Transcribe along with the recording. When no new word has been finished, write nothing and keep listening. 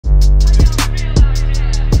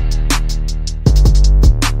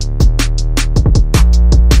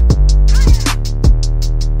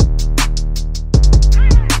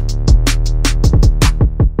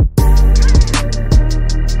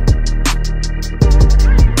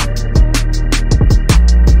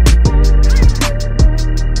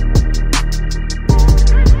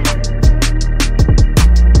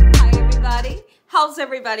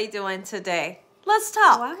everybody doing today? Let's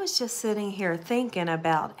talk. I was just sitting here thinking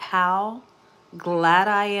about how glad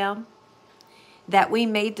I am that we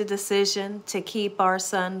made the decision to keep our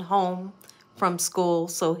son home from school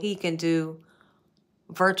so he can do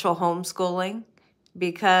virtual homeschooling,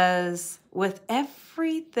 because with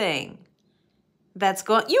everything that's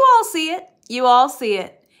going, you all see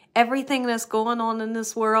it, everything that's going on in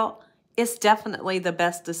this world, it's definitely the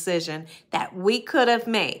best decision that we could have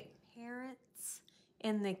made. Parents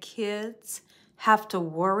and the kids have to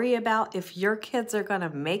worry about if your kids are going to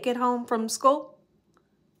make it home from school.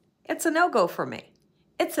 It's a no-go for me.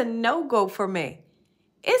 It's a no-go for me.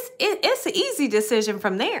 It's an easy decision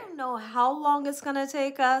from there. I don't know how long it's going to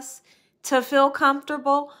take us to feel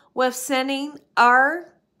comfortable with sending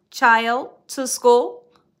our child to school,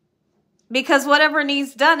 because whatever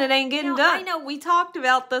needs done, it ain't getting done. I know we talked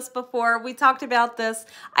about this before. We talked about this.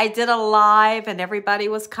 I did a live and everybody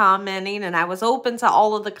was commenting and I was open to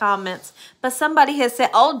all of the comments. But somebody has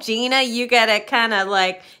said, oh, Gina, you got to kind of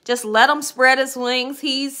like just let him spread his wings.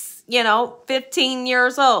 He's, 15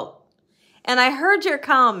 years old. And I heard your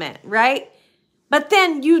comment, right? But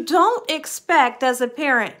then you don't expect as a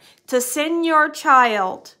parent to send your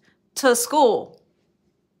child to school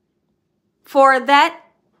for that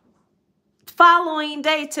following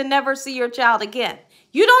day to never see your child again.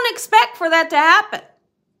 You don't expect for that to happen.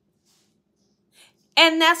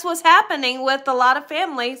 And that's what's happening with a lot of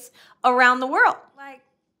families around the world. Like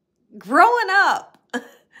growing up,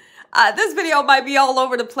 this video might be all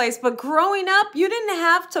over the place, but growing up, you didn't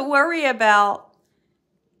have to worry about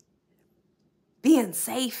being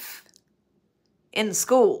safe in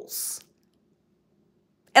schools.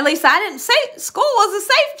 At least I didn't say school was a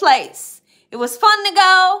safe place. It was fun to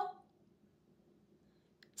go.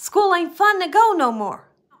 School ain't fun to go no more.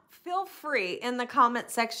 Feel free in the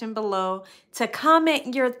comment section below to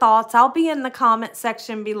comment your thoughts. I'll be in the comment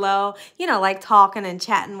section below, like talking and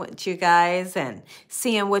chatting with you guys and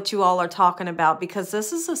seeing what you all are talking about, because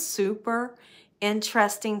this is a super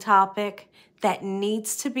interesting topic that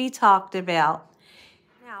needs to be talked about.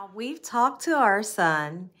 Now, we've talked to our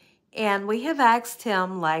son and we have asked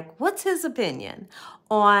him, what's his opinion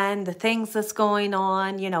on the things that's going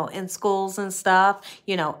on, in schools and stuff,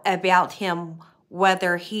 about him,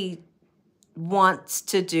 whether he wants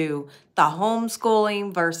to do the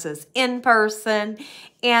homeschooling versus in-person.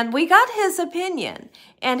 And we got his opinion.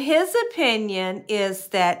 And his opinion is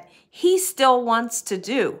that he still wants to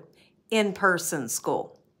do in-person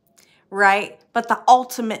school, right? But the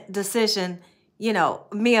ultimate decision,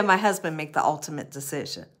 me and my husband make the ultimate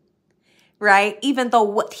decision, right? Even though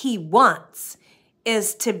what he wants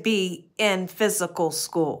is to be in physical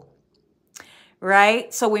school,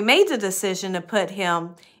 right? So we made the decision to put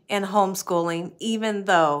him in homeschooling, even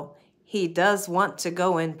though he does want to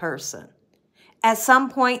go in person. At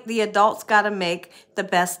some point, the adults got to make the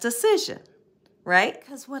best decision, right?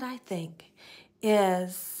 Because what I think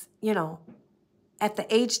is, at the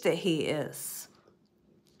age that he is,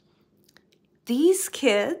 these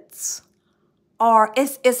kids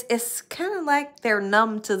it's kind of like they're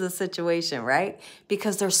numb to the situation, right?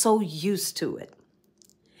 Because they're so used to it.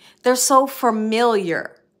 They're so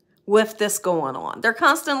familiar with this going on. They're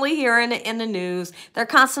constantly hearing it in the news. They're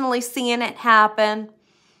constantly seeing it happen,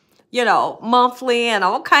 monthly and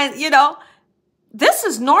all kinds, This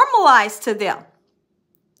is normalized to them.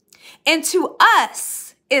 And to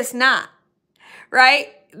us, it's not, right?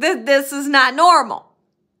 This is not normal.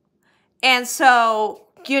 And so,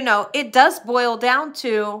 it does boil down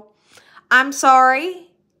to, I'm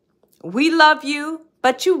sorry, we love you,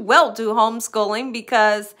 but you will do homeschooling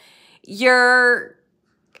because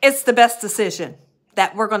it's the best decision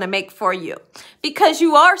that we're going to make for you because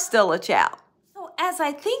you are still a child. So as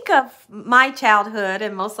I think of my childhood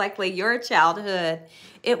and most likely your childhood,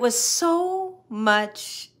 it was so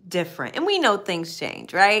much different. And we know things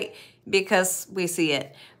change, right? Because we see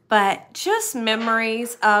it. But just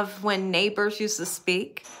memories of when neighbors used to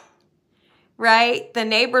speak, right? The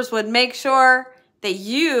neighbors would make sure that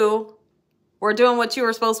you were doing what you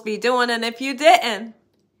were supposed to be doing. And if you didn't,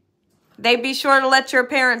 they'd be sure to let your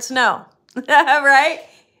parents know, right?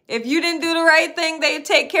 If you didn't do the right thing, they'd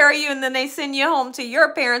take care of you. And then they send you home to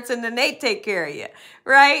your parents and then they take care of you,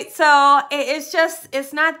 right? So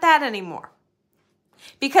it's not that anymore.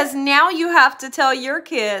 Because now you have to tell your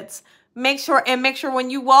kids, make sure when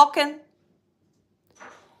you walking,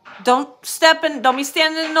 don't be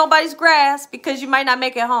standing in nobody's grass because you might not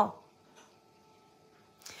make it home.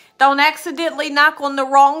 Don't accidentally knock on the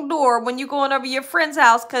wrong door when you're going over your friend's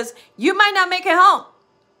house because you might not make it home.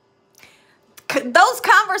 Those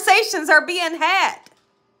conversations are being had.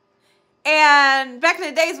 And back in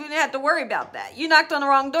the days, we didn't have to worry about that. You knocked on the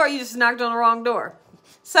wrong door, you just knocked on the wrong door.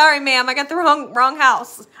 Sorry, ma'am, I got the wrong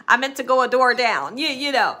house. I meant to go a door down.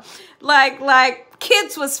 You know, like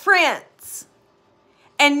kids was friends.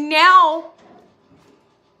 And now,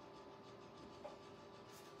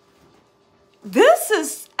 this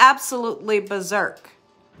is absolutely berserk.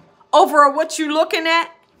 Over what you're looking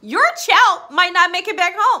at, your child might not make it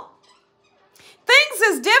back home. Things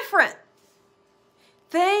is different.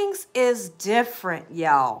 Things is different,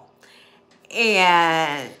 y'all.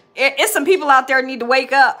 And it's some people out there need to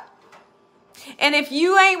wake up. And if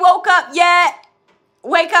you ain't woke up yet,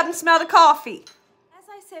 wake up and smell the coffee. As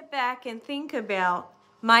I sit back and think about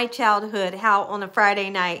my childhood, how on a Friday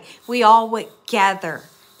night, we all would gather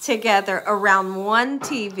together around one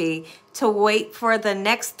TV to wait for the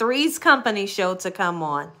next Three's Company show to come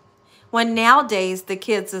on. When nowadays, the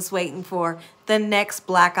kids is waiting for the next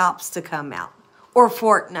Black Ops to come out. Or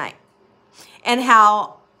Fortnite, and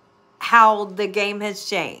how the game has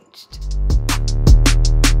changed.